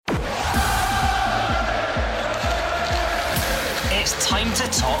It's time to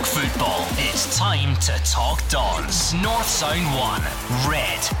talk football. It's time to talk Dons. North Sound 1,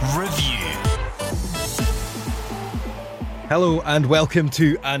 Red Review. Hello and welcome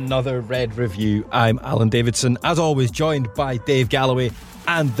to another Red Review. I'm Allan Davidson, as always joined by Dave Galloway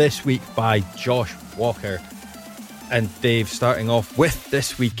and this week by Josh Walker. And Dave, starting off with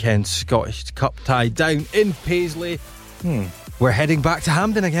this weekend's Scottish Cup tie down in Paisley. We're heading back to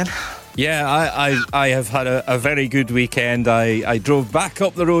Hampden again. Yeah, I have had a very good weekend. I drove back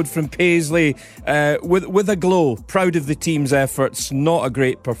up the road from Paisley with a glow, proud of the team's efforts. Not a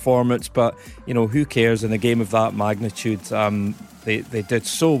great performance, but you know, who cares in a game of that magnitude? They did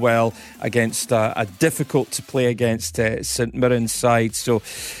so well against a difficult to play against St Mirren's side. So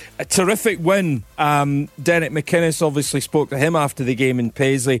a terrific win. Derek McInnes obviously spoke to him after the game in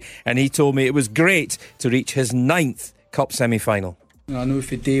Paisley, and he told me it was great to reach his 9th Cup semi-final. I know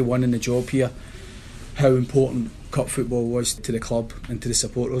for day one in the job here how important cup football was to the club and to the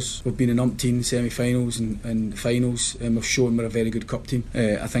supporters. We've been in umpteen semi-finals and finals, and we've shown we're a very good cup team.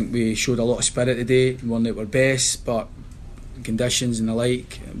 I think we showed a lot of spirit today. We weren't at our best, but conditions and the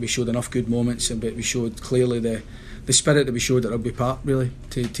like, we showed enough good moments, but we showed clearly the spirit that we showed at Rugby Park, really,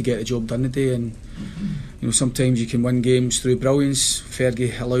 to get the job done today. And you know, sometimes you can win games through brilliance.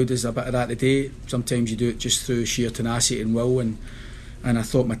 Fergie allowed us a bit of that today. Sometimes you do it just through sheer tenacity and will, and I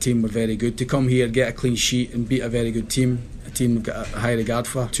thought my team were very good. To come here, get a clean sheet and beat a very good team, a team we've got a high regard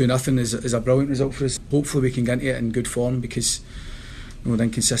for, 2-0 is a brilliant result for us. Hopefully we can get into it in good form, because you know, the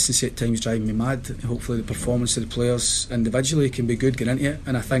inconsistency at times driving me mad. Hopefully the performance of the players individually can be good getting into it,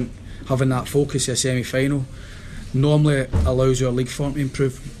 and I think having that focus in a semi-final normally allows our league form to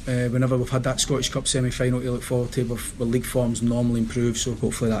improve. Whenever we've had that Scottish Cup semi-final to look forward to, our league forms normally improve, so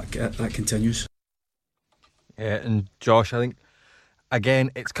hopefully that continues. Yeah, and Josh, I think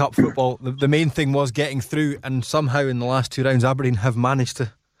again, it's cup football. The main thing was getting through, and somehow in the last 2 rounds Aberdeen have managed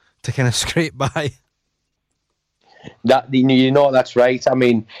to kind of scrape by. That, you know, that's right. I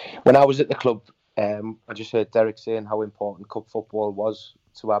mean, when I was at the club, I just heard Derek saying how important cup football was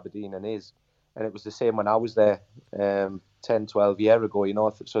to Aberdeen and is, and it was the same when I was there 10, 12 years ago, you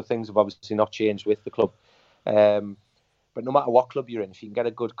know, so things have obviously not changed with the club. But no matter what club you're in, if you can get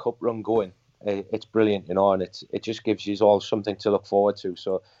a good cup run going, it's brilliant, you know, and it just gives you all something to look forward to.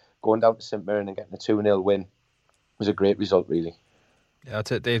 So going down to St Mirren and getting a 2-0 win was a great result, really. Yeah,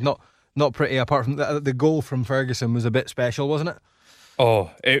 that's it, Dave. Not pretty, apart from the goal from Ferguson was a bit special, wasn't it? Oh,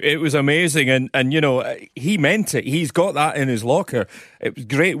 it was amazing, and you know, he meant it. He's got that in his locker. It was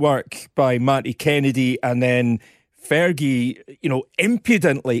great work by Matty Kennedy, and then Fergie, you know,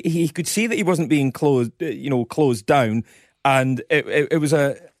 impudently, he could see that he wasn't being closed down, and it was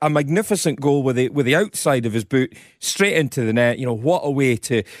a magnificent goal with the outside of his boot straight into the net. You know, what a way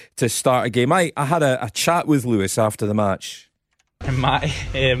to start a game. I had a chat with Lewis after the match. And Matty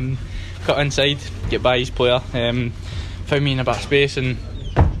got inside, get by his player, found me in a bit of space, and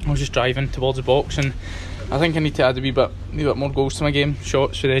I was just driving towards the box, and I think I need to add a wee bit more goals to my game,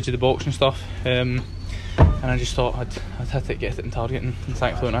 shots for the edge of the box and stuff, and I just thought I'd hit it, get it in target, and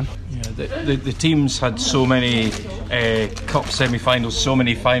thankfully win. Yeah, the team's had so many cup semi-finals, so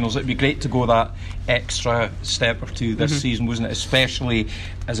many finals. It'd be great to go that extra step or two this season, wasn't it? Especially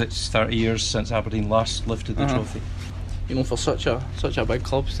as it's 30 years since Aberdeen last lifted the trophy. You know, for such a big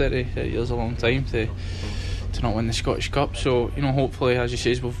club, 30 years a long time to not win the Scottish Cup. So you know, hopefully, as you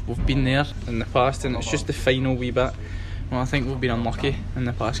say, we've been there in the past, and it's just the final wee bit. Well, I think we've been unlucky in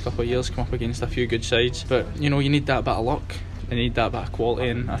the past couple of years, come up against a few good sides, but you know, you need that bit of luck, you need that bit of quality,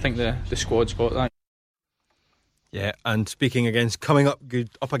 and I think the squad's got that. Yeah, and speaking coming up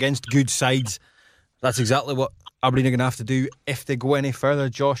against good sides, that's exactly what Aberdeen are going to have to do if they go any further.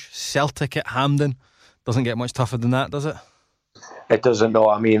 Josh, Celtic at Hampden doesn't get much tougher than that, does it? It doesn't, no.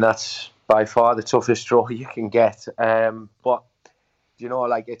 I mean, that's by far the toughest draw you can get. But you know,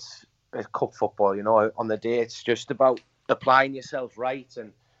 like it's cup football. You know, on the day it's just about applying yourself right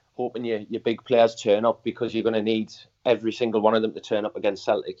and hoping your big players turn up, because you're going to need every single one of them to turn up against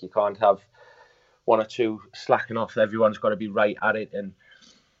Celtic. You can't have one or two slacking off. Everyone's got to be right at it, and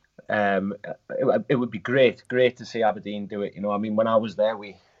it would be great to see Aberdeen do it. You know, I mean, when I was there,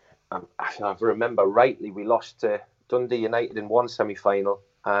 if I remember rightly, we lost to Dundee United in one semi-final,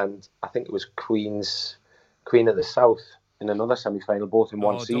 and I think it was Queen of the South in another semi-final, both in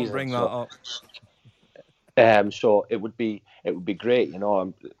one season. Don't bring that up. So it would be great, you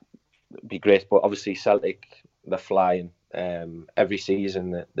know. It'd be great, but obviously Celtic, they're flying. Every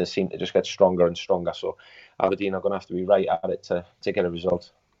season they seem to just get stronger and stronger. So Aberdeen are going to have to be right at it to get a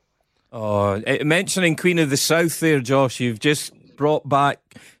result. Oh, mentioning Queen of the South there, Josh, you've just brought back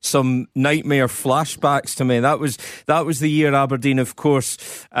some nightmare flashbacks to me. That was the year Aberdeen, of course,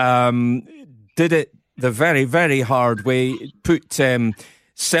 did it the very, very hard way. Put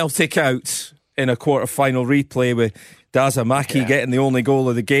Celtic out in a quarter-final replay with Dazamaki getting the only goal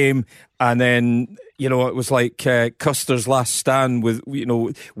of the game, and then it was like Custer's last stand with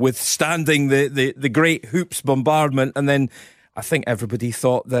withstanding the great Hoops bombardment, and then I think everybody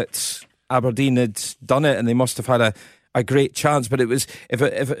thought that Aberdeen had done it and they must have had a great chance. But it was, if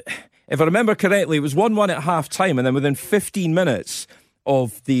I remember correctly, it was 1-1 at half time, and then within 15 minutes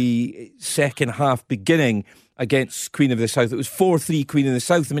of the second half beginning against Queen of the South, it was 4-3 Queen of the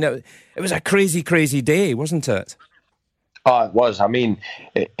South. I mean, it was a crazy, crazy day, wasn't it? Oh, it was. I mean,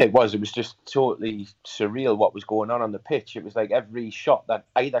 it was just totally surreal what was going on the pitch. It was like every shot that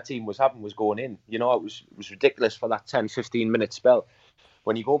either team was having was going in. It was ridiculous for that 10-15 minute spell.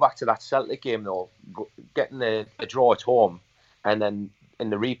 When you go back to that Celtic game, though, getting a draw at home and then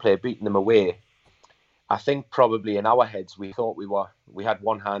in the replay beating them away, I think probably in our heads we thought we had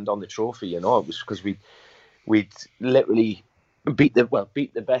one hand on the trophy. It was because we'd literally beat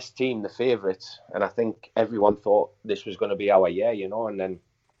the best team, the favourites, and I think everyone thought this was going to be our year, and then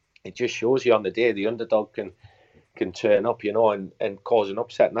it just shows you on the day the underdog can turn up, and cause an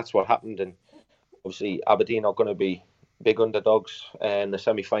upset, and that's what happened. And obviously Aberdeen are going to be big underdogs in the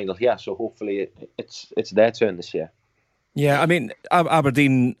semi-final here, so hopefully it's their turn this year. Yeah, I mean,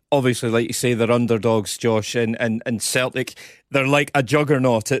 Aberdeen, obviously, like you say, they're underdogs, Josh, and Celtic, they're like a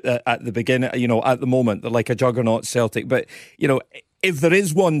juggernaut at the beginning, at the moment. They're like a juggernaut, Celtic. But, if there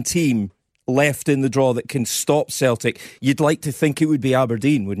is one team left in the draw that can stop Celtic, you'd like to think it would be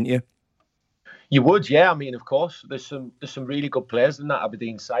Aberdeen, wouldn't you? You would, yeah. I mean, of course, there's some really good players in that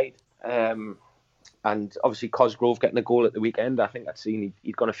Aberdeen side. And obviously Cosgrove getting a goal at the weekend, I think I'd seen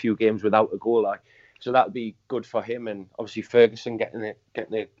he'd gone a few games without a goal. So that would be good for him, and obviously Ferguson getting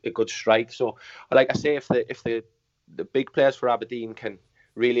a good strike. So, like I say, if the big players for Aberdeen can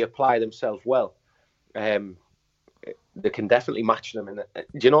really apply themselves well, they can definitely match them. And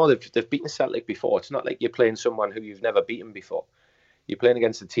they've beaten Celtic before. It's not like you're playing someone who you've never beaten before. You're playing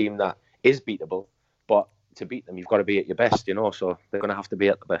against a team that is beatable, but to beat them, you've got to be at your best. So they're going to have to be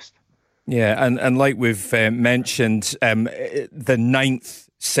at the best. Yeah, and like we've mentioned, the 9th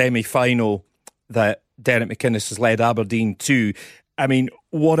semi-final that Derek McInnes has led Aberdeen to. I mean,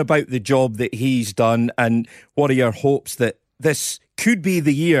 what about the job that he's done, and what are your hopes that this could be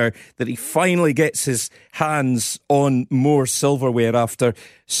the year that he finally gets his hands on more silverware after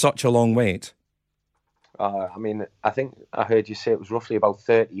such a long wait? I mean, I think I heard you say it was roughly about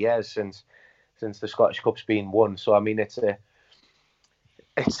 30 years since the Scottish Cup's been won. So, I mean, it's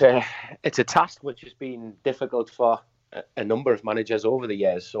a task which has been difficult for a number of managers over the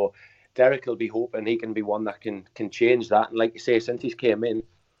years. So Derek will be hoping he can be one that can change that. And like you say, since he's came in,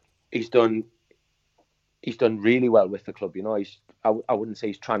 he's done really well with the club. I wouldn't say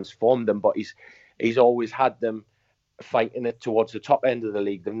he's transformed them, but he's always had them fighting it towards the top end of the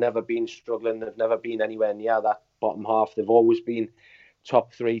league. They've never been struggling. They've never been anywhere near that bottom half. They've always been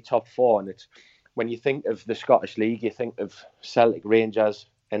top 3, top 4. And it's when you think of the Scottish League, you think of Celtic, Rangers,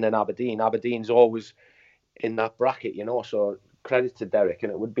 and then Aberdeen. Aberdeen's always in that bracket, So credit to Derek,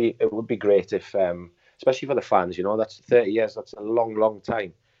 and it would be great if, especially for the fans, that's 30 years. That's a long, long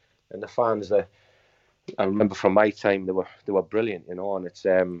time, and the fans, I remember from my time, they were brilliant, and it's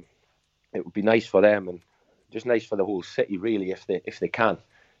it would be nice for them and just nice for the whole city, really, if they can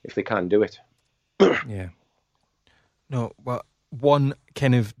do it. Yeah. No, well, one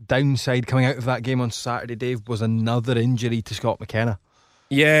kind of downside coming out of that game on Saturday, Dave, was another injury to Scott McKenna.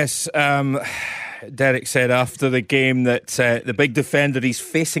 Yes, Derek said after the game that the big defender, he's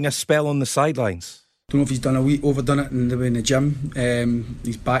facing a spell on the sidelines. Don't know if he's overdone it in the gym.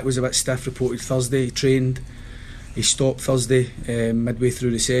 His back was a bit stiff, reported Thursday. He trained. He stopped Thursday midway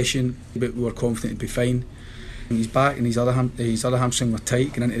through the session, but we were confident he'd be fine. And his back and his other hamstring were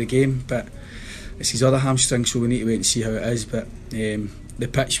tight going into the game, but it's his other hamstring, so we need to wait and see how it is. But the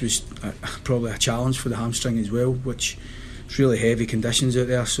pitch was probably a challenge for the hamstring as well, which is really heavy conditions out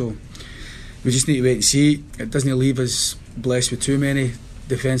there, so we just need to wait and see. It doesn't leave us blessed with too many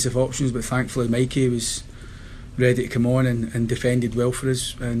defensive options, but thankfully Mikey was ready to come on and defended well for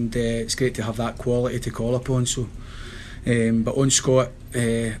us, and it's great to have that quality to call upon. So, but on Scott,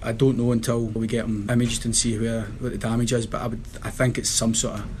 I don't know until we get him imaged and see what the damage is, but I think it's some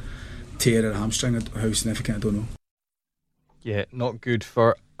sort of tear or hamstring. How significant, I don't know. Yeah, not good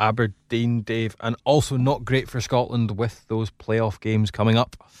for Aberdeen, Dave, and also not great for Scotland with those playoff games coming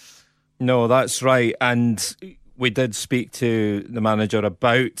up. No, that's right. And we did speak to the manager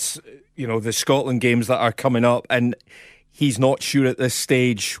about, the Scotland games that are coming up, and he's not sure at this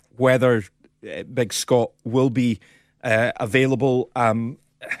stage whether Big Scott will be available.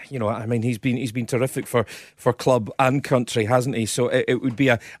 He's been terrific for club and country, hasn't he? So it would be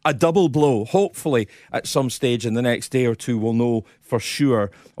a double blow. Hopefully, at some stage in the next day or two, we'll know for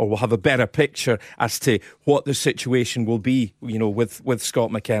sure, or we'll have a better picture as to what the situation will be, with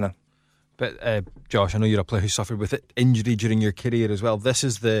Scott McKenna. But Josh, I know you're a player who suffered with injury during your career as well. This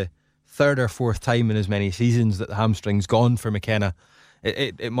is the third or fourth time in as many seasons that the hamstring's gone for McKenna.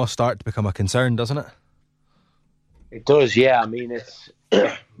 It must start to become a concern, doesn't it? It does, yeah. I mean, it's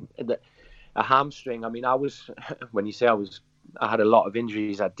a hamstring. I mean, I had a lot of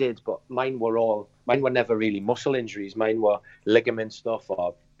injuries. I did, but mine were never really muscle injuries. Mine were ligament stuff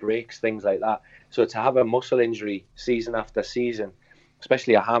or breaks, things like that. So to have a muscle injury season after season,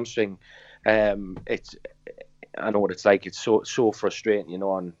 especially a hamstring, I know what it's like. It's so frustrating,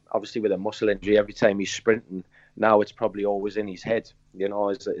 And obviously with a muscle injury, every time he's sprinting, now it's probably always in his head.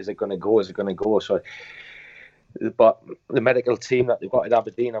 Is it going to go? Is it going to go? So, but the medical team that they've got at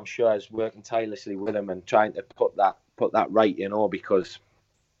Aberdeen, I'm sure, is working tirelessly with him and trying to put that right. Because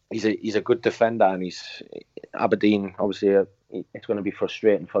he's a good defender, and he's Aberdeen. Obviously, it's going to be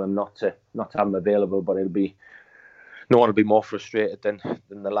frustrating for them not to have him available, but no one will be more frustrated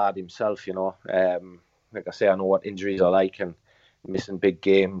than the lad himself. Like I say, I know what injuries are like and missing big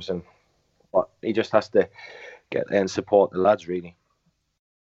games, but he just has to get there and support the lads, really.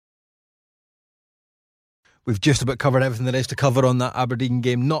 We've just about covered everything there is to cover on that Aberdeen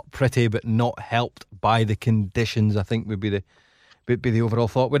game. Not pretty, but not helped by the conditions, I think would be the overall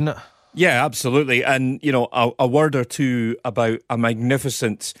thought, wouldn't it? Yeah, absolutely. And, a word or two about a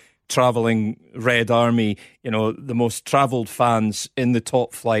magnificent travelling Red Army, the most travelled fans in the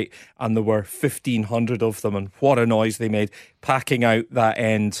top flight, and there were 1,500 of them, and what a noise they made, packing out that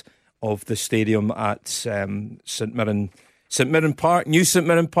end of the stadium at St Mirren Park, New St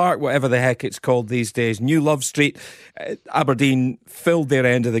Mirren Park, whatever the heck it's called these days, New Love Street. Aberdeen filled their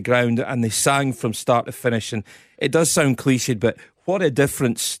end of the ground and they sang from start to finish. And it does sound cliched, but what a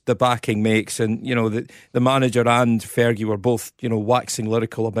difference the backing makes. And the manager and Fergie were both waxing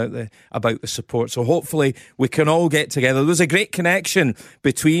lyrical about the support. So hopefully we can all get together. There was a great connection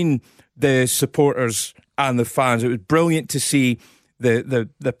between the supporters and the fans. It was brilliant to see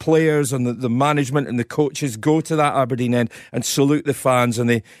the players and the management and the coaches go to that Aberdeen end and salute the fans, and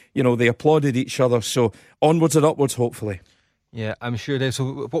they applauded each other. So onwards and upwards, hopefully. Yeah, I'm sure it is.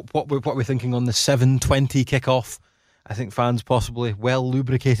 So what are we thinking on the 7:20 kick-off? I think fans possibly well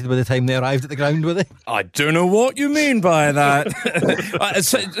lubricated by the time they arrived at the ground, were they? I don't know what you mean by that.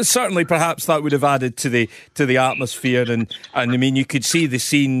 Certainly, perhaps that would have added to the atmosphere, and I mean, you could see the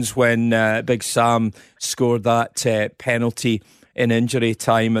scenes when Big Sam scored that penalty in injury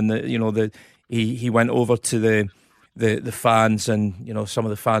time, and he went over to the fans, and some of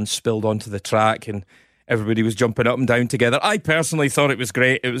the fans spilled onto the track, and everybody was jumping up and down together. I personally thought it was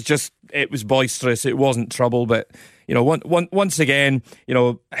great. It was boisterous. It wasn't trouble, but once again,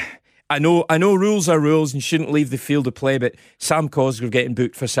 I know rules are rules and you shouldn't leave the field of play, but Sam Cosgrove getting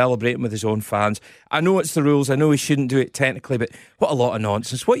booked for celebrating with his own fans. I know it's the rules. I know he shouldn't do it technically, but what a lot of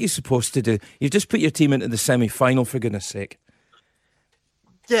nonsense. What are you supposed to do? You've just put your team into the semi-final, for goodness sake.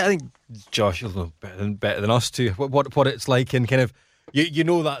 Yeah, I think Josh will know better than us too. What it's like, and kind of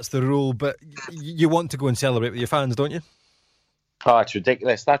that's the rule, but you want to go and celebrate with your fans, don't you? Oh, it's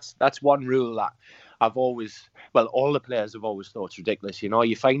ridiculous. That's one rule that all the players have always thought it's ridiculous.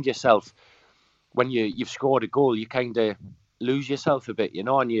 You find yourself when you've scored a goal, you kind of lose yourself a bit,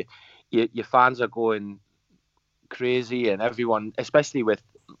 and your fans are going crazy, and everyone, especially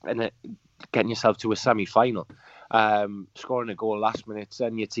getting yourself to a semi-final. Scoring a goal last minute,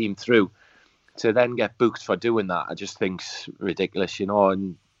 sending your team through, to then get booked for doing that, I just think's ridiculous,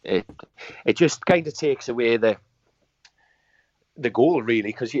 and it just kind of takes away the goal, really,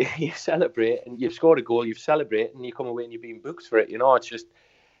 because you celebrate and you've scored a goal, you've celebrated, and you come away and you're being booked for it. It's just,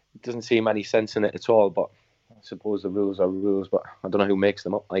 it doesn't seem any sense in it at all. But I suppose the rules are rules, but I don't know who makes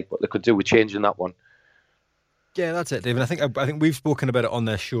them up. Like what they could do with changing that one. Yeah, that's it, David. I think we've spoken about it on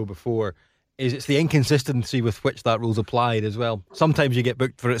this show before. It's the inconsistency with which that rule's applied as well. Sometimes you get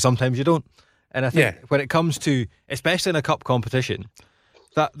booked for it, sometimes you don't. And I think when it comes to, especially in a cup competition,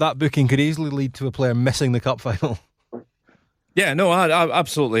 that booking could easily lead to a player missing the cup final. Yeah, no,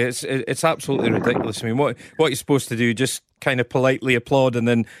 absolutely. It's absolutely ridiculous. I mean, what you're supposed to do, just kind of politely applaud and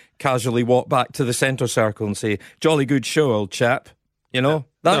then casually walk back to the centre circle and say, "Jolly good show, old chap."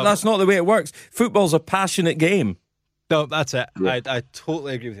 That's not the way it works. Football's a passionate game. No, that's it. Yeah. I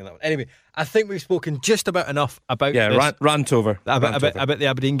totally agree with you on that one. Anyway, I think we've spoken just about enough about rant over about the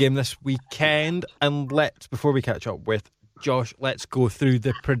Aberdeen game this weekend. And before we catch up with Josh, let's go through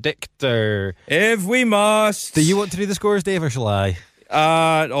the predictor. If we must. Do you want to do the scores, Dave, or shall I?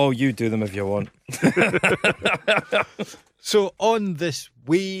 You do them if you want. So on this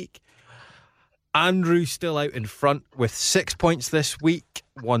week, Andrew's still out in front with 6 points this week,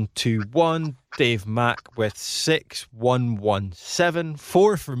 1-2-1. Dave Mack with 6, 1-1-7.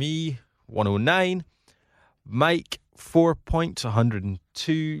 4 for me, 109. Mike, 4 points,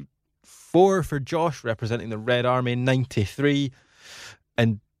 102. 4 for Josh, representing the Red Army, 93.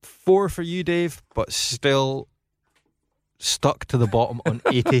 And 4 for you, Dave, but still stuck to the bottom on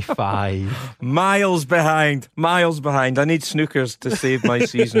 85. Miles behind. I need snookers to save my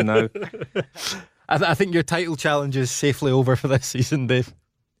season now. I think your title challenge is safely over for this season, Dave.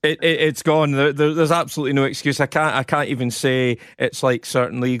 It's gone. There's absolutely no excuse. I can't even say it's like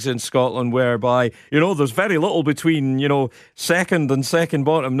certain leagues in Scotland whereby, there's very little between, second and second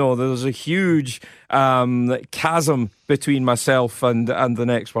bottom. No, there's a huge chasm between myself and the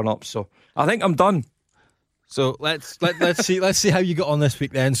next one up. So I think I'm done. So let's see how you got on this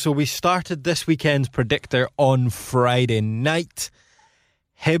week then. So we started this weekend's predictor on Friday night.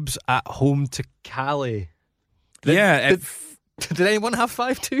 Hibs at home to Calais. Did anyone have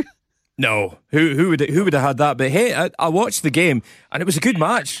 5-2? No. Who would have had that? But hey, I watched the game and it was a good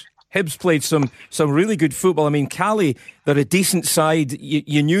match. Hibs played some really good football. I mean, Calais, they're a decent side.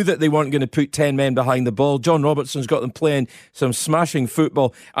 You knew that they weren't going to put 10 men behind the ball. John Robertson's got them playing some smashing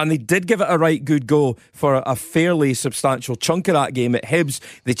football, and they did give it a right good go for a fairly substantial chunk of that game. At Hibs,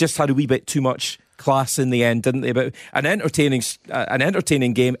 they just had a wee bit too much class in the end, didn't they? But an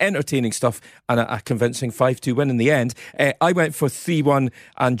entertaining game, entertaining stuff, and a convincing 5-2 win in the end. I went for 3-1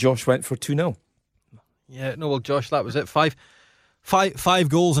 and Josh went for 2-0. Yeah, no, well, Josh, that was it. Five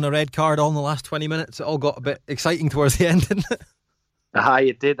goals and a red card all in the last 20 minutes. It all got a bit exciting towards the end, didn't it? Aye,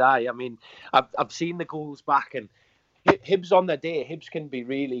 it did. I mean, I've seen the goals back, and Hibs on their day, Hibs can be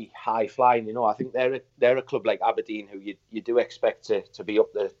really high flying. I think they're a club like Aberdeen who you do expect to be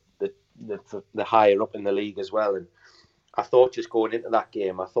up the higher up in the league as well. And I thought just going into that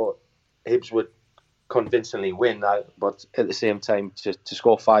game, I thought Hibs would convincingly win, but at the same time to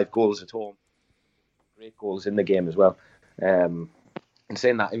score 5 goals at home, great goals in the game as well. And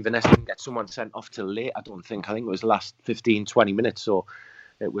saying that, Inverness didn't get someone sent off till late, I think it was the last 15-20 minutes. So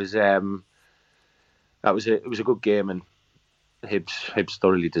it was it was a good game, and Hibs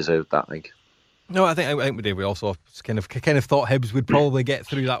thoroughly deserved that, I think. No, I think we also kind of thought Hibs would probably get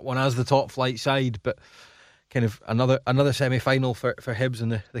through that one as the top flight side, but kind of another semi-final for Hibs,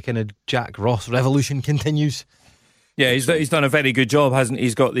 and the kind of Jack Ross revolution continues. Yeah, he's done a very good job, hasn't he?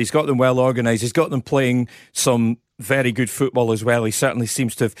 He's got them well organised. He's got them playing some very good football as well. He certainly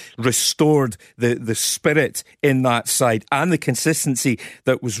seems to have restored the spirit in that side and the consistency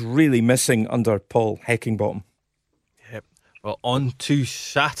that was really missing under Paul Heckingbottom. Yep. Well, on to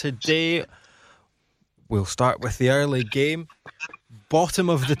Saturday. We'll start with the early game. Bottom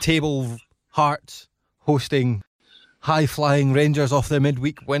of the table, Hearts hosting high-flying Rangers off their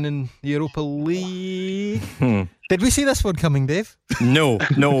midweek win in the Europa League. Did we see this one coming, Dave? No,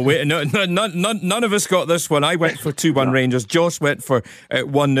 none of us got this one. I went for 2-1 Rangers. Josh went for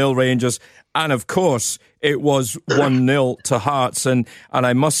 1-0 Rangers. And of course, it was 1-0 to Hearts. And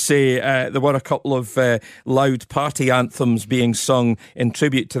I must say, there were a couple of loud party anthems being sung in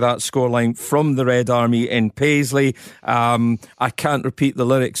tribute to that scoreline from the Red Army in Paisley. I can't repeat the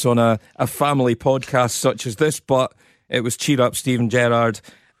lyrics on a family podcast such as this, but it was Cheer Up Stephen Gerrard,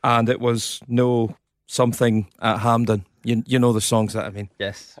 and it was No Something at Hampden. You know the songs that I mean.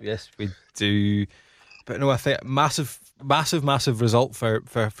 Yes, we do. But no, I think massive result for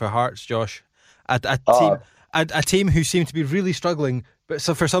Hearts, Josh. A team who seem to be really struggling, but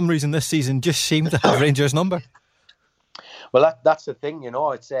so for some reason this season just seem to have Rangers' number. Well, that's the thing,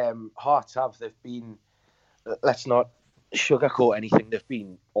 It's Hearts they've been. Let's not sugarcoat anything. They've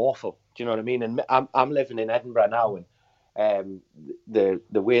been awful. Do you know what I mean? And I'm living in Edinburgh now, and the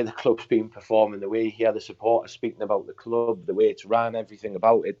way the club's been performing, the way you hear the supporters speaking about the club, the way it's ran, everything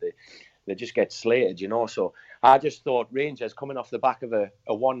about it, they just get slated, So I just thought Rangers coming off the back of a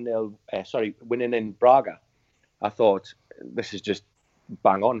 1-0, winning in Braga, I thought this is just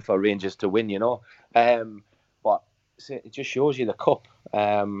bang on for Rangers to win, But it just shows you the cup,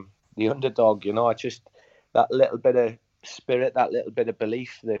 the underdog, It's just that little bit of spirit, that little bit of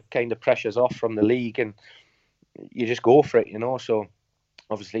belief that kind of pressures off from the league, and you just go for it, So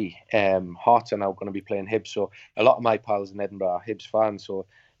obviously Hearts are now going to be playing Hibs, so a lot of my pals in Edinburgh are Hibs fans, so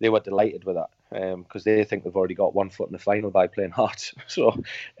they were delighted with that because they think they've already got one foot in the final by playing Hearts. So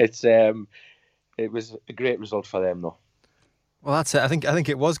it was a great result for them, though. Well, that's it. I think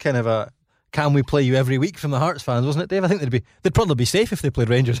it was kind of can we play you every week from the Hearts fans, wasn't it, Dave? I think they'd probably be safe if they played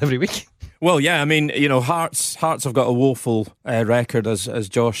Rangers every week. Well, yeah, I mean, Hearts have got a woeful record, as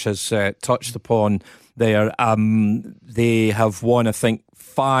Josh has touched upon there. They have won, I think,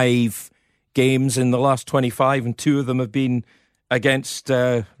 5 games in the last 25, and 2 of them have been against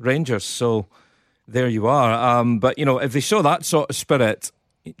Rangers. So there you are. But, if they show that sort of spirit,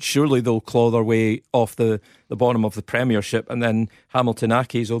 surely they'll claw their way off the bottom of the Premiership, and then Hamilton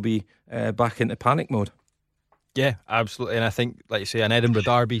Accies will be back into panic mode. Yeah, absolutely. And I think, like you say, an Edinburgh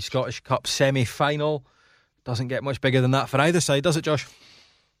Derby Scottish Cup semi-final doesn't get much bigger than that for either side, does it, Josh?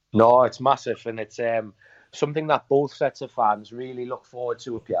 No, it's massive, and it's something that both sets of fans really look forward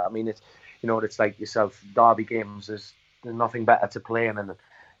to up here. I mean, it's it's like yourself, derby games. There's nothing better to play in, and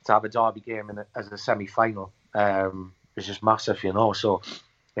to have a derby game as a semi-final is just massive, So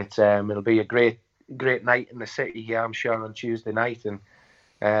it'll be a great night in the city here, I'm sure, on Tuesday night,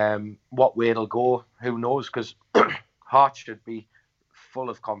 and what way it'll go, who knows? Because Hearts should be full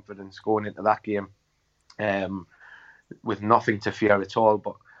of confidence going into that game, with nothing to fear at all.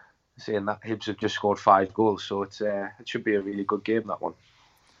 But saying that, Hibs have just scored 5 goals, so it should be a really good game, that one.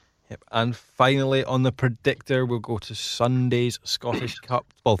 Yep. And finally, on the predictor, we'll go to Sunday's Scottish Cup.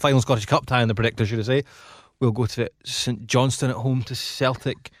 Well, final Scottish Cup tie on the predictor, should I say. We'll go to St Johnstone at home to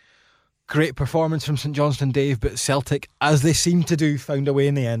Celtic. Great performance from St Johnstone, Dave, but Celtic, as they seem to do, found a way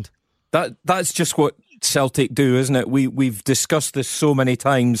in the end. That's just what Celtic do, isn't it? We've discussed this so many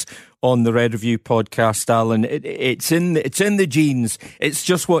times on the Red Review podcast, Alan. It's in the genes. It's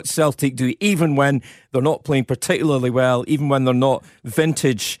just what Celtic do, even when they're not playing particularly well, even when they're not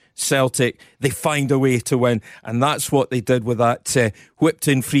vintage Celtic, they find a way to win, and that's what they did with that whipped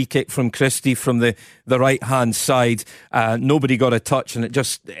in free kick from Christie from the right hand side. Nobody got a touch, and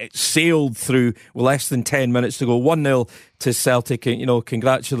it sailed through with less than 10 minutes to go. 1-0 to Celtic.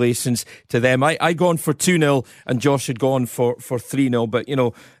 Congratulations to them. I'd gone for 2-0 and Josh had gone for 3-0, but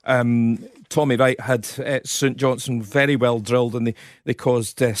Tommy Wright had St Johnstone very well drilled, and they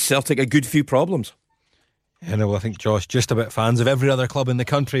caused Celtic a good few problems. I think, Josh, just about fans of every other club in the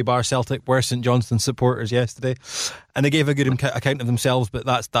country bar Celtic were St Johnstone supporters yesterday, and they gave a good account of themselves. But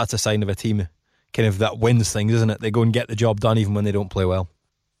that's a sign of a team kind of that wins things, isn't it? They go and get the job done even when they don't play well.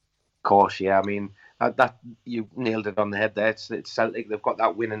 Of course, yeah. I mean, that you nailed it on the head there. It's Celtic. They've got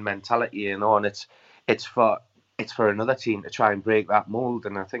that winning mentality, and it's for another team to try and break that mould.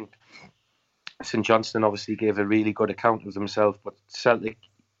 And I think St Johnstone obviously gave a really good account of themselves, but Celtic,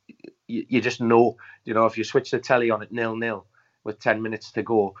 you just know, if you switch the telly on at 0-0 with 10 minutes to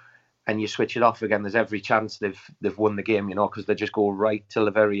go and you switch it off again, there's every chance they've won the game, because they just go right till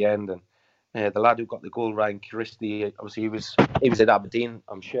the very end. And the lad who got the goal, Ryan Christie, obviously he was at Aberdeen,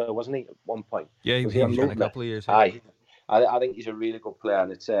 I'm sure, wasn't he, at one point? Yeah, he was in a couple of years. I think he's a really good player,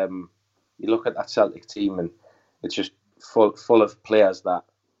 and it's you look at that Celtic team and it's just full of players that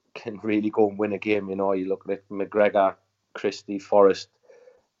can really go and win a game. You look at it, McGregor, Christie, Forrest,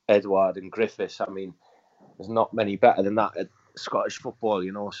 Edward and Griffiths. I mean, there's not many better than that at Scottish football,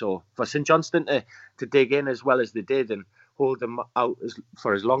 So for St Johnstone to dig in as well as they did and hold them out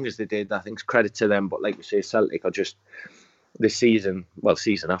for as long as they did, I think it's credit to them. But like we say, Celtic are just this season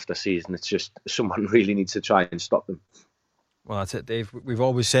after season, it's just someone really needs to try and stop them. Well, that's it, Dave. We've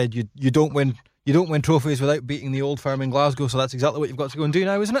always said you don't win trophies without beating the Old Firm in Glasgow, so that's exactly what you've got to go and do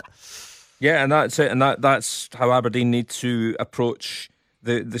now, isn't it? Yeah, and that's it, and that's how Aberdeen need to approach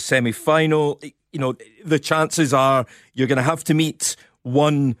the semi-final. The chances are you're going to have to meet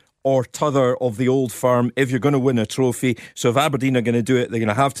one or t'other of the Old Firm if you're going to win a trophy. So if Aberdeen are going to do it, they're going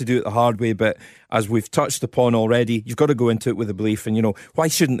to have to do it the hard way. But as we've touched upon already, you've got to go into it with a belief. And, why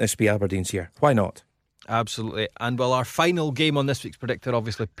shouldn't this be Aberdeen's year? Why not? Absolutely. And our final game on this week's predictor,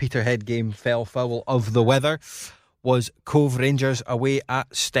 obviously Peterhead game fell foul of the weather, was Cove Rangers away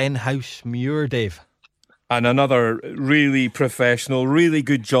at Stenhousemuir, Dave. And another really professional, really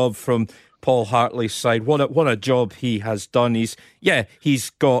good job from Paul Hartley's side. What a job he has done. He's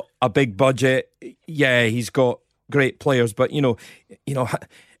got a big budget. Yeah, he's got great players. But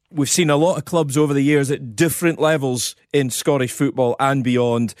we've seen a lot of clubs over the years at different levels in Scottish football and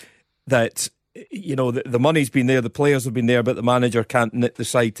beyond that. The money's been there, the players have been there, but the manager can't knit the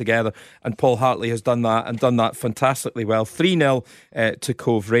side together. And Paul Hartley has done that, and done that fantastically well. 3-0 to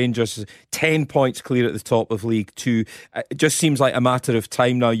Cove Rangers, 10 points clear at the top of League 2. It just seems like a matter of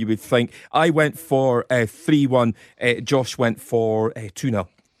time now, you would think. I went for 3-1. Josh went for 2-0.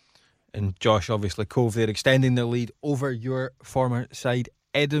 And Josh, obviously, Cove, they're extending their lead over your former side,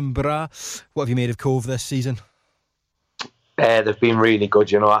 Edinburgh. What have you made of Cove this season? They've been really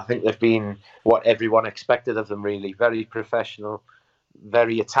good, I think they've been what everyone expected of them, really. Very professional,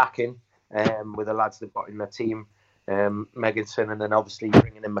 very attacking, with the lads they've got in their team, McInnes, and then obviously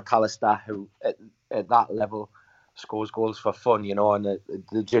bringing in McAllister, who at that level scores goals for fun, and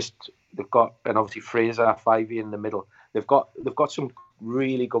they've got, and obviously Fraser, Fivey in the middle. They've got some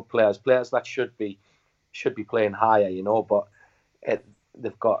really good players that should be playing higher, but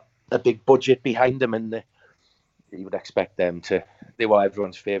they've got a big budget behind them, and you would expect them to. They were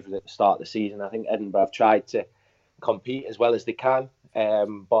everyone's favourite at the start of the season. I think Edinburgh have tried to compete as well as they can,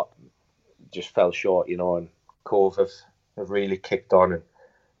 but just fell short, and Cove have really kicked on, and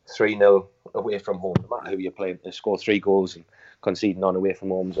 3-0 away from home, no matter who you're playing, to score 3 goals and conceding on away from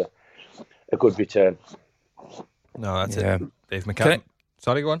home's a good return. No, that's it. Dave McCann.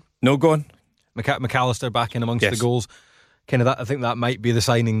 Sorry, go on. No, go on. McAllister back in amongst the goals. Kind of that. I think that might be the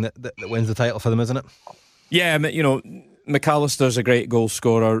signing that wins the title for them, isn't it? Yeah, McAllister's a great goal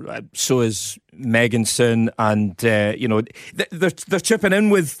scorer. So is Megginson, and they're chipping in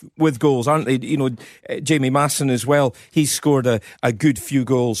with goals, aren't they? Jamie Masson as well. He's scored a good few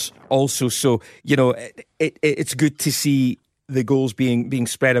goals also. So it's good to see the goals being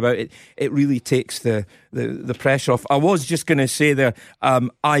spread about. It really takes the pressure off. I was just going to say there,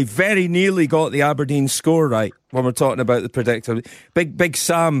 I very nearly got the Aberdeen score right when we're talking about the predictor. Big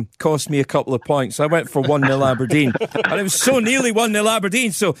Sam cost me a couple of points. I went for 1-0 Aberdeen, and it was so nearly 1-0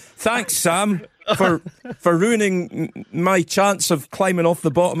 Aberdeen. So thanks, Sam, for ruining my chance of climbing off the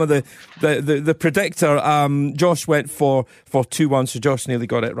bottom of the predictor. Josh went for 2-1, so Josh nearly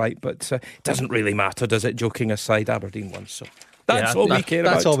got it right, but it doesn't really matter, does it? Joking aside, Aberdeen won, so that's all we care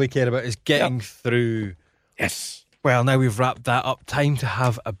about. That's all we care about, is getting through. Yes. Well, now we've wrapped that up, time to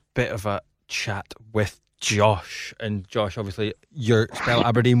have a bit of a chat with Josh. And Josh, obviously your spell at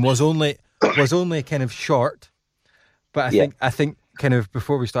Aberdeen was only kind of short, but I think kind of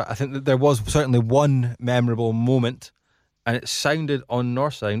before we start, I think that there was certainly one memorable moment, and it sounded on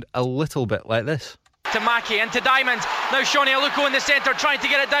North Sound a little bit like this. To Mackie, into Diamond. Now Shawnee Aluko in the centre, trying to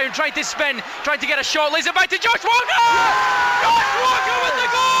get it down, trying to spin, trying to get a shot, lays it back to Josh Walker! Josh Walker with the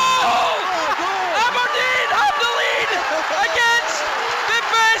goal! Aberdeen have the lead against the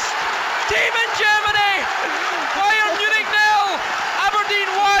best team in Germany! Bayern Munich 0, Aberdeen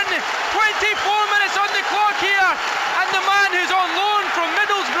 1, 24 minutes on the clock here, and the man who's on loan from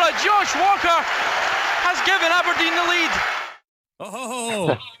Middlesbrough, Josh Walker, has given Aberdeen the lead.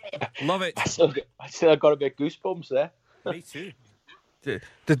 Oh, love it. I still got a bit goosebumps there. Me too.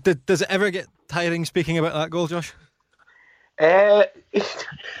 Does it ever get tiring speaking about that goal, Josh?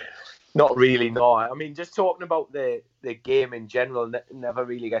 Not really, no. I mean, just talking about the game in general never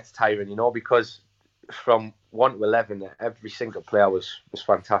really gets tiring, because from 1 to 11, every single player was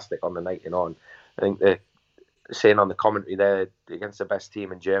fantastic on the night, and I think they're saying on the commentary there, against the best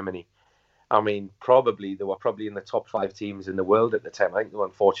team in Germany. I mean, they were probably in the top 5 teams in the world at the time. I think they were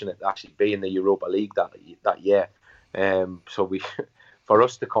unfortunate to actually be in the Europa League that year. So for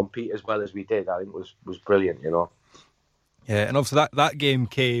us to compete as well as we did, I think was brilliant, Yeah, and obviously that game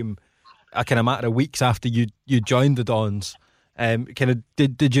came a kind of matter of weeks after you joined the Dons.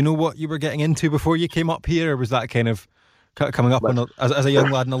 Did you know what you were getting into before you came up here, or was that kind of coming up as a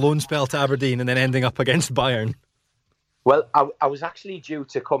young lad in a loan spell to Aberdeen and then ending up against Bayern? Well, I was actually due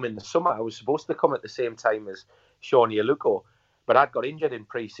to come in the summer. I was supposed to come at the same time as Shawnee Aluko, but I'd got injured in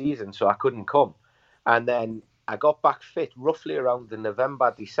pre-season, so I couldn't come. And then I got back fit roughly around the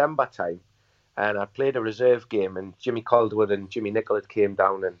November-December time, and I played a reserve game, and Jimmy Calderwood and Jimmy Nicholas came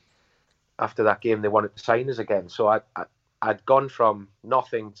down, and after that game they wanted to sign us again. So I'd gone from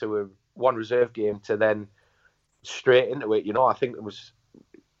nothing to one reserve game to then straight into it. I think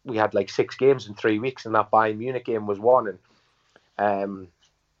we had like 6 games in 3 weeks, and that Bayern Munich game was one, and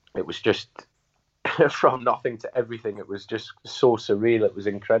it was just from nothing to everything. It was just so surreal. It was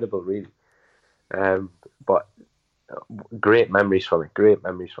incredible, really. But great memories for me.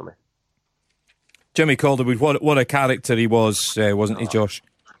 Jimmy Calderwood, what a character he was, wasn't he, Josh?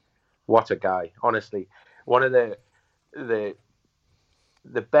 What a guy, honestly. One of the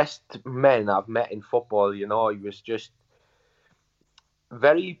best men I've met in football. He was just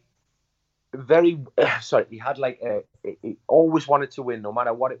very, very. Sorry, he had he always wanted to win, no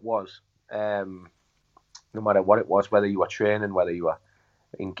matter what it was. Whether you were training, whether you were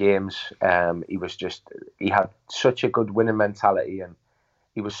in games. He had such a good winning mentality, and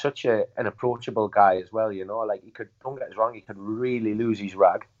he was such an approachable guy as well. Don't get us wrong, he could really lose his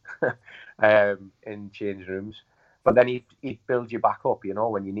rag in change rooms, but then he'd build you back up.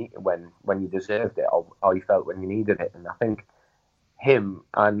 When you deserved it, or how you felt when you needed it. And I think him,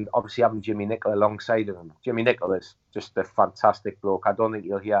 and obviously having Jimmy Nicholl alongside of him. Jimmy Nicholl is just a fantastic bloke. I don't think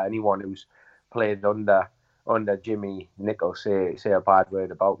you'll hear anyone who's played under under Jimmy Nichols say a bad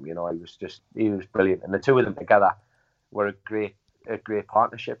word about him. He was brilliant, and the two of them together were a great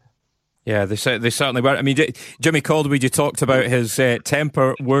partnership. Yeah, they certainly were. I mean, Jimmy Calderwood, you talked about his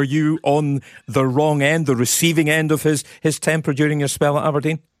temper. Were you on the wrong end, the receiving end of his temper during your spell at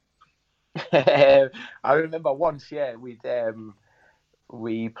Aberdeen? I remember once,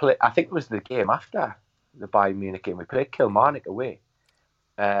 we played. I think it was the game after the Bayern Munich game. We played Kilmarnock away,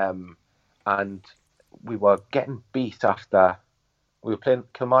 and we were getting beat after we were playing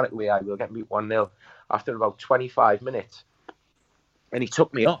Kilmarnock away. We were getting beat 1-0 after about 25 minutes, and he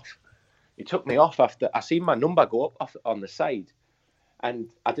took me off. He took me off after I seen my number go up on the side, and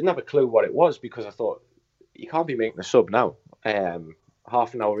I didn't have a clue what it was because I thought you can't be making a sub now.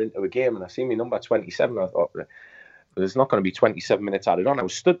 Half an hour into a game, and I seen my number 27. I thought there's not going to be 27 minutes added on. I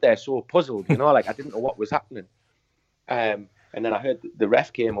was stood there so puzzled, like I didn't know what was happening. And then I heard the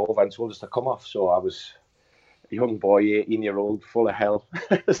ref came over and told us to come off. So I was a young boy, 18-year-old, full of hell.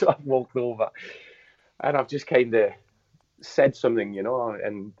 So I walked over, and I've just kind of said something,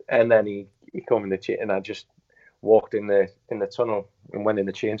 and then he come in the change, and I just walked in the tunnel and went in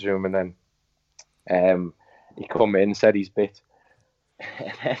the change room, and then he come in, said his bit,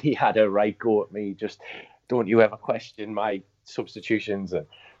 and then he had a right go at me. Just don't you ever question my substitutions,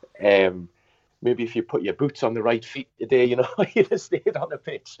 and maybe if you put your boots on the right feet today, you'd have stayed on the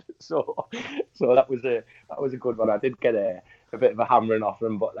pitch. So that was a good one. I did get a bit of a hammering off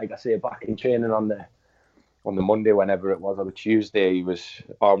him, but like I say, back in training on the Monday, whenever it was, or the Tuesday, he was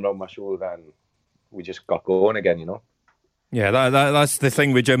arm around my shoulder, and we just got going again, Yeah, that's the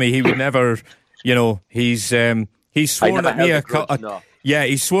thing with Jimmy. He would never, he's sworn at me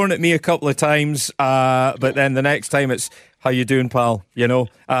he's sworn at me a couple of times, but then the next time it's, how you doing, pal?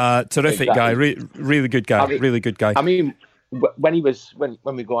 Terrific guy, really good guy, really good guy. I mean, when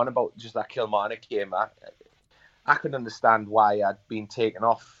we go on about just that Kilmarnock game, I could understand why I'd been taken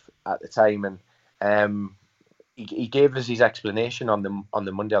off at the time, and he gave us his explanation on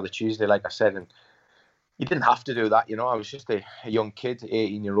the Monday or the Tuesday, like I said, and he didn't have to do that. I was just a young kid,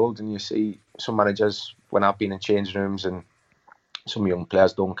 18-year-old, and you see some managers, when I've been in change rooms, and some young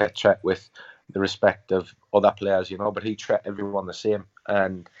players don't get treated with the respect of other players, but he treated everyone the same,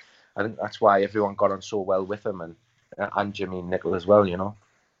 and I think that's why everyone got on so well with him, and Jimmy Nicholl as well,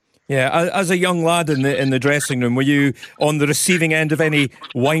 Yeah, as a young lad in the dressing room, were you on the receiving end of any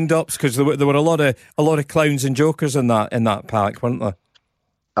wind-ups? Because there were a lot of clowns and jokers in that pack, weren't there?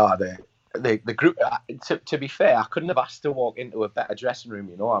 Oh, the group. To be fair, I couldn't have asked to walk into a better dressing room.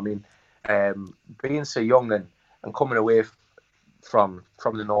 I mean, being so young and coming away from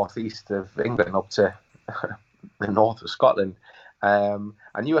the northeast of England up to the north of Scotland,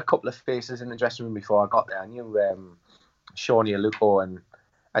 I knew a couple of faces in the dressing room before I got there. I knew Shawnee Aluko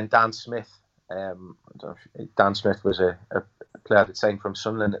and Dan Smith. Dan Smith was a player that signed from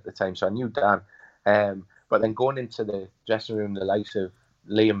Sunderland at the time, so I knew Dan. But then going into the dressing room, the likes of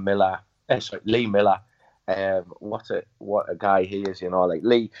Lee Miller. What a guy he is, like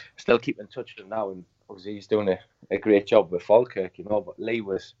Lee. Still keep in touch with him now, and obviously he's doing a great job with Falkirk, But Lee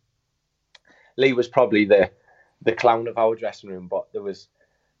was probably the clown of our dressing room. But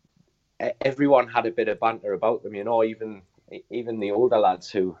everyone had a bit of banter about them, even the older lads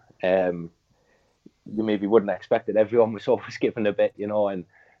who you maybe wouldn't expect it. Everyone was always giving a bit, and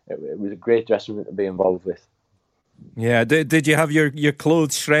it was a great dressing room to be involved with. Yeah, did you have your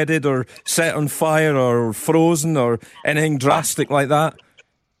clothes shredded or set on fire or frozen or anything drastic like that?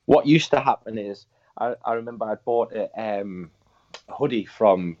 What used to happen is, I remember I bought a hoodie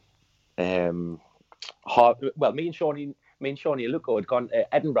from me and Shawnee Aluko had gone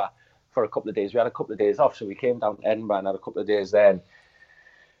to Edinburgh for a couple of days. We had a couple of days off, so we came down to Edinburgh and had a couple of days there, and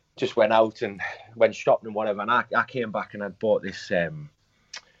just went out and went shopping and whatever. And I came back and I'd bought this,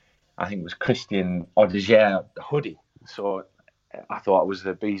 I think it was Christian Audigier hoodie. So I thought it was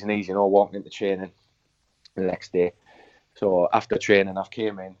the bee's knees, walking into training the next day. So after training, I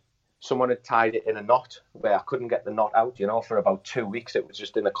came in. Someone had tied it in a knot where I couldn't get the knot out, for about 2 weeks. It was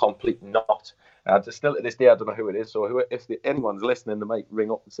just in a complete knot. Still to this day, I don't know who it is. So if anyone's listening, they might ring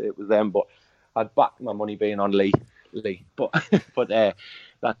up and say it was them. But I'd back my money being on Lee. But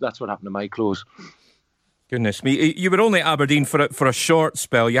that's what happened to my clothes. Goodness me, you were only at Aberdeen for a short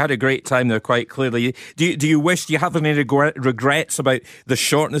spell. You had a great time there, quite clearly. Do you have any regrets about the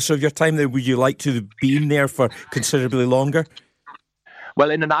shortness of your time there? Would you like to have been there for considerably longer?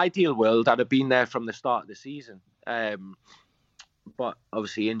 Well, in an ideal world, I'd have been there from the start of the season. But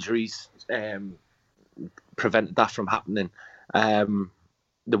obviously injuries prevented that from happening. There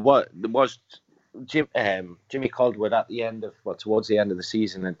was Jimmy Calderwood at the end of towards the end of the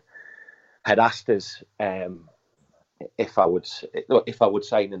season, and had asked us if I would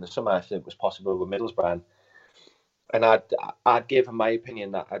sign in the summer if it was possible with Middlesbrough. And I'd given my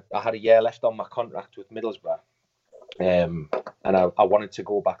opinion that I had a year left on my contract with Middlesbrough, and I wanted to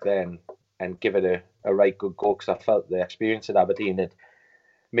go back there and give it a right good go, because I felt the experience at Aberdeen had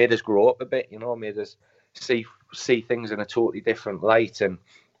made us grow up a bit, made us see things in a totally different light, and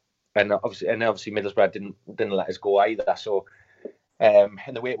obviously Middlesbrough didn't let us go either. So and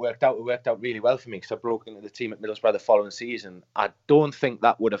the way it worked out really well for me, because I broke into the team at Middlesbrough the following season. I don't think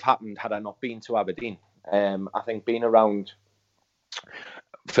that would have happened had I not been to Aberdeen. I think being around,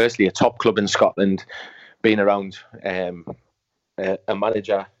 firstly, a top club in Scotland, being around a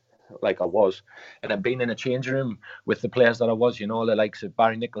manager like I was, and then being in a changing room with the players that I was, the likes of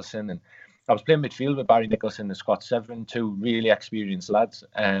Barry Nicholson, and I was playing midfield with Barry Nicholson and Scott Severin, two really experienced lads,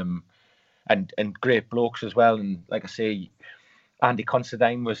 and great blokes as well. And like I say, Andy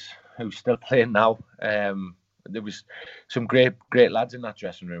Considine who's still playing now. There was some great lads in that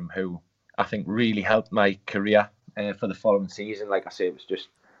dressing room who I think really helped my career for the following season. Like I say, it was just,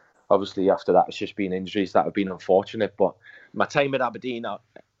 obviously after that, it's just been injuries that have been unfortunate. But my time at Aberdeen,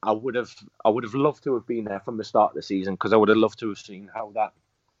 I would have loved to have been there from the start of the season, because I would have loved to have seen how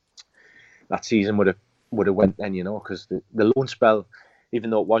that season would have went then, because the loan spell, even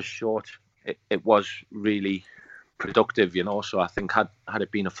though it was short, it was really productive, So I think had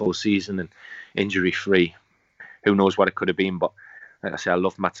it been a full season and injury free, who knows what it could have been. But like I say, I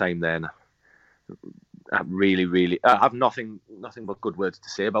loved my time there, and I really I have nothing but good words to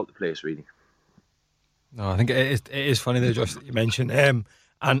say about the place, really. No, I think it is funny that Josh that you mentioned and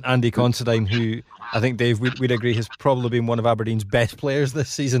Andy Considine, who I think, Dave, we'd agree has probably been one of Aberdeen's best players this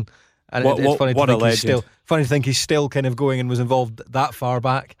season. And it's funny to think he's still kind of going and was involved that far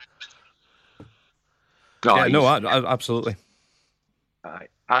back. Absolutely.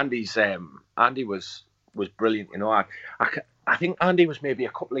 Andy was brilliant. I think Andy was maybe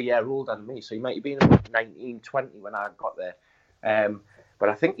a couple of years older than me, so he might have been about 19, 20 when I got there. But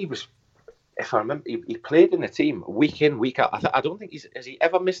I think he was, if I remember, he played in the team week in, week out. I don't think has he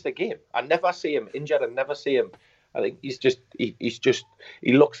ever missed a game. I never see him injured. I never see him. I think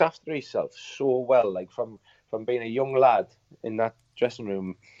he looks after himself so well, like from being a young lad in that dressing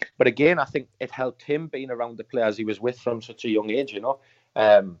room. But again, I think it helped him being around the players he was with from such a young age,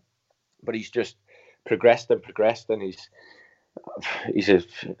 But he's just progressed, and he's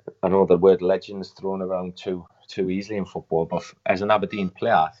I know the word legend's thrown around too easily in football, but as an Aberdeen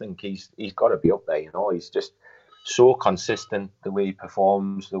player, I think he's got to be up there. He's just so consistent, the way he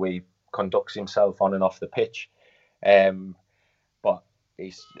performs, the way he conducts himself on and off the pitch. But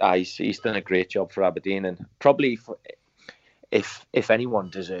he's done a great job for Aberdeen, and probably if anyone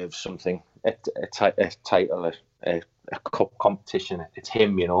deserves something, a title, a cup competition, it's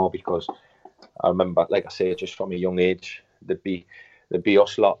him. Because I remember, like I say, just from a young age, there'd be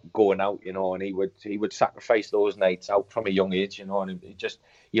us lot going out, and he would sacrifice those nights out from a young age, and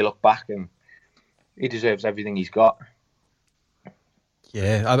you look back and he deserves everything he's got.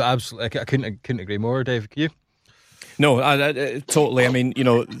 Yeah, absolutely. I couldn't agree more, Dave. You? No, I totally. I mean,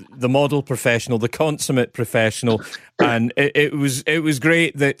 the model professional, the consummate professional, and it was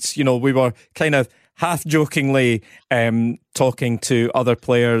great that we were kind of half jokingly talking to other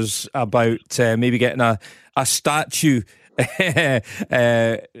players about maybe getting a statue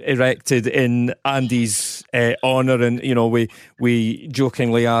erected in Andy's honour, and we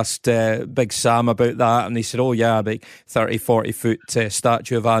jokingly asked Big Sam about that, and he said, oh yeah, a big 30-40 foot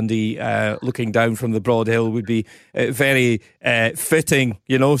statue of Andy looking down from the broad hill would be very fitting,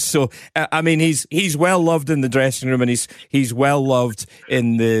 so I mean he's well loved in the dressing room, and he's well loved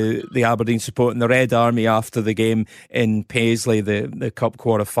in the Aberdeen support and the Red Army. After the game in Paisley, the cup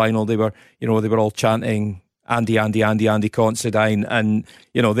quarter final, they were all chanting Andy Considine, and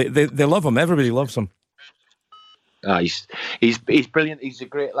they love him. Everybody loves him. He's brilliant. He's a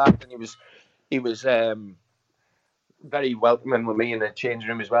great lad, and he was very welcoming with me in the changing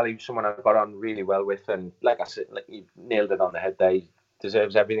room as well. He was someone I got on really well with, and like I said, he nailed it on the head there. He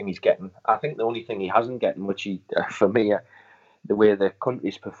deserves everything he's getting. I think the only thing he hasn't getting, which for me, the way the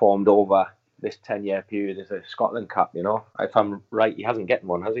country's performed over this 10-year period, is a Scotland Cup. If I'm right, he hasn't getting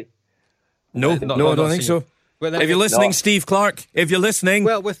one, has he? No, I don't think so. Well, if you're listening, Steve Clark, if you're listening.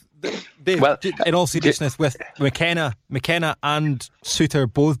 Well, in all seriousness, with McKenna and Suter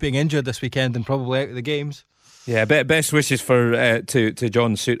both being injured this weekend and probably out of the games. Yeah, best wishes for to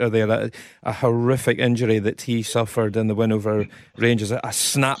John Suter there. A horrific injury that he suffered in the win over Rangers, a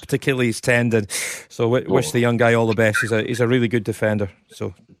snapped Achilles tendon. So wish the young guy all the best. He's a really good defender.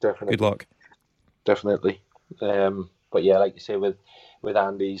 So definitely, good luck. Definitely. But yeah, like you say, with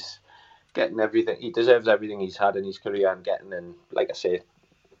Andy's, getting everything. He deserves everything he's had in his career and getting. And like I say,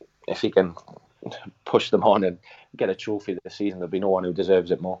 if he can push them on and get a trophy this season, there'll be no one who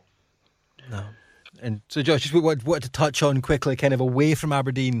deserves it more. No. And so, Josh, just wanted to touch on quickly, kind of away from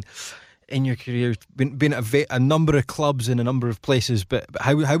Aberdeen in your career, been at a number of clubs in a number of places, but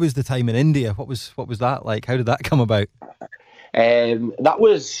how was the time in India? What was that like? How did that come about? That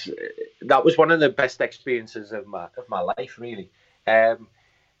was one of the best experiences of my life, really. I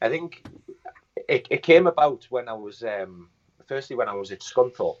think it came about when I was firstly when I was at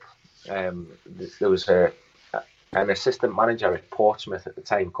Scunthorpe. There was an assistant manager at Portsmouth at the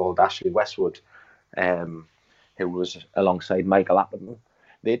time called Ashley Westwood, who was alongside Michael Appleton.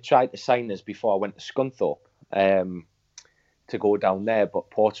 They tried to sign us before I went to Scunthorpe to go down there, but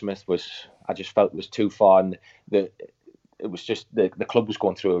Portsmouth I just felt was too far, and it was just the club was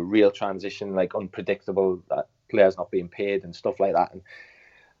going through a real transition, like unpredictable, players not being paid and stuff like that, and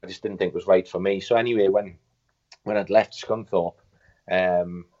I just didn't think it was right for me. So anyway, when I'd left Scunthorpe,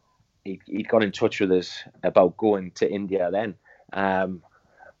 he'd got in touch with us about going to India then,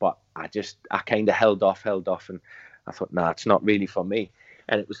 but I kind of held off, and I thought, nah, it's not really for me.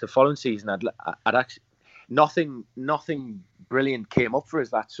 And it was the following season I'd actually nothing brilliant came up for us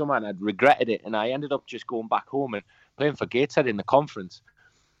that summer, and I'd regretted it, and I ended up just going back home and playing for Gateshead in the conference.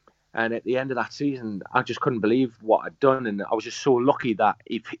 And at the end of that season, I just couldn't believe what I'd done, and I was just so lucky that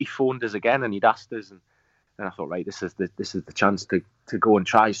he phoned us again and he'd asked us, and I thought, right, this is the chance to go and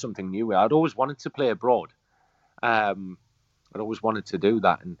try something new. I'd always wanted to play abroad. I'd always wanted to do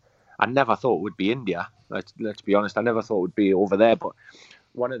that, and I never thought it would be India. Let's be honest, I never thought it would be over there. But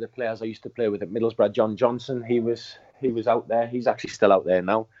one of the players I used to play with at Middlesbrough, John Johnson, he was out there. He's actually still out there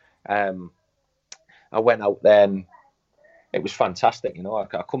now. I went out there and it was fantastic.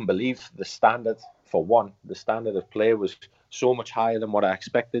 I couldn't believe the standard. For one, the standard of play was so much higher than what I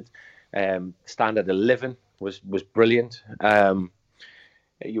expected. Standard of living was brilliant.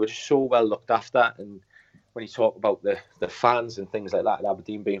 You were just so well looked after, and when you talk about the fans and things like that at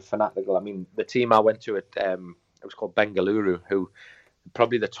Aberdeen being fanatical, I mean, the team I went to it was called Bengaluru, who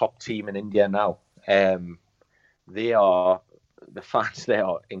probably the top team in India now. The fans there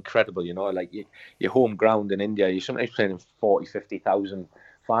are incredible, like your home ground in India, you're sometimes playing in 40,000-50,000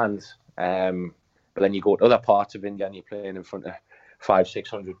 fans, but then you go to other parts of India and you're playing in front of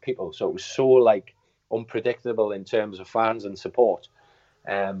 500-600 people, so it was so like unpredictable in terms of fans and support.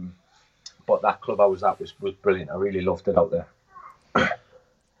 But that club I was at was brilliant. I really loved it out there.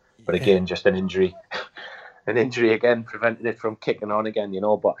 But again, just an injury again prevented it from kicking on again,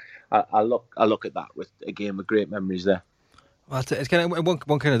 But I look at that with great memories there. Well, it's kind of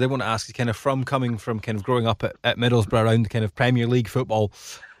one kind of they want to ask is kind of coming from kind of growing up at Middlesbrough around kind of Premier League football,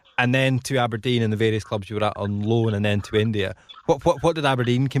 and then to Aberdeen and the various clubs you were at on loan, and then to India. What did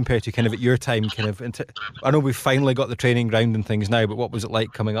Aberdeen compare to kind of at your time? Kind of I know we've finally got the training ground and things now, but what was it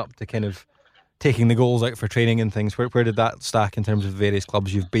like coming up to kind of taking the goals out for training and things? Where did that stack in terms of the various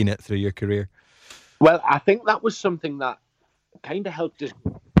clubs you've been at through your career? Well, I think that was something that kind of helped us.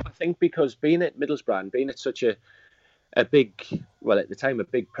 I think because being at Middlesbrough and being at such a big, well at the time a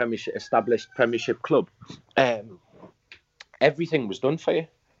big established Premiership club, everything was done for you.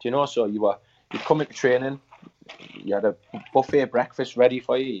 So you'd come into training, you had a buffet breakfast ready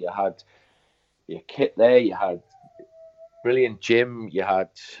for you, you had your kit there, you had brilliant gym, you had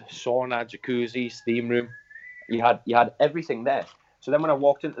sauna, jacuzzi, steam room, you had everything there. So then when I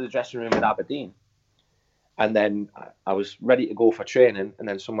walked into the dressing room in Aberdeen, and then I was ready to go for training, and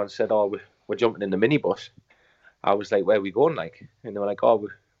then someone said, "Oh, we're jumping in the minibus." I was like, "Where are we going?" And they were like, "Oh,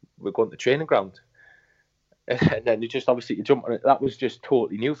 we're going to the training ground." And then you jump on it. That was just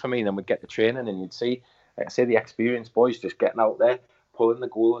totally new for me. And then we'd get to training and you'd see, like I say, the experienced boys just getting out there, pulling the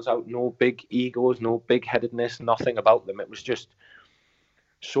goals out. No big egos, no big headedness, nothing about them. It was just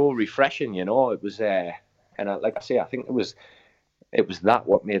so refreshing, It was, and like I say, I think it was that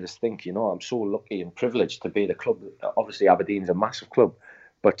what made us think, I'm so lucky and privileged to be the club. Obviously, Aberdeen's a massive club,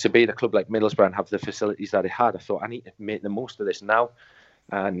 but to be the club like Middlesbrough and have the facilities that it had, I thought I need to make the most of this now.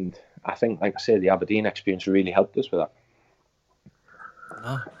 And I think, like I say, the Aberdeen experience really helped us with that.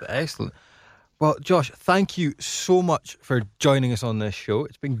 Oh, excellent. Well, Josh, thank you so much for joining us on this show.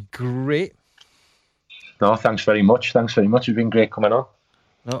 It's been great. No, thanks very much. It's been great coming on.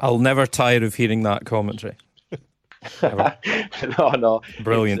 No. I'll never tire of hearing that commentary. No.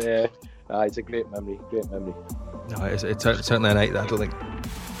 Brilliant. It's a great memory. No, it's certainly a night that I don't think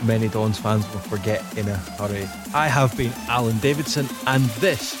many Dons fans will forget in a hurry. I have been Allan Davidson, and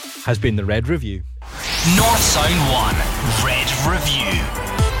this has been the Red Review. North Sound 1 Red Review.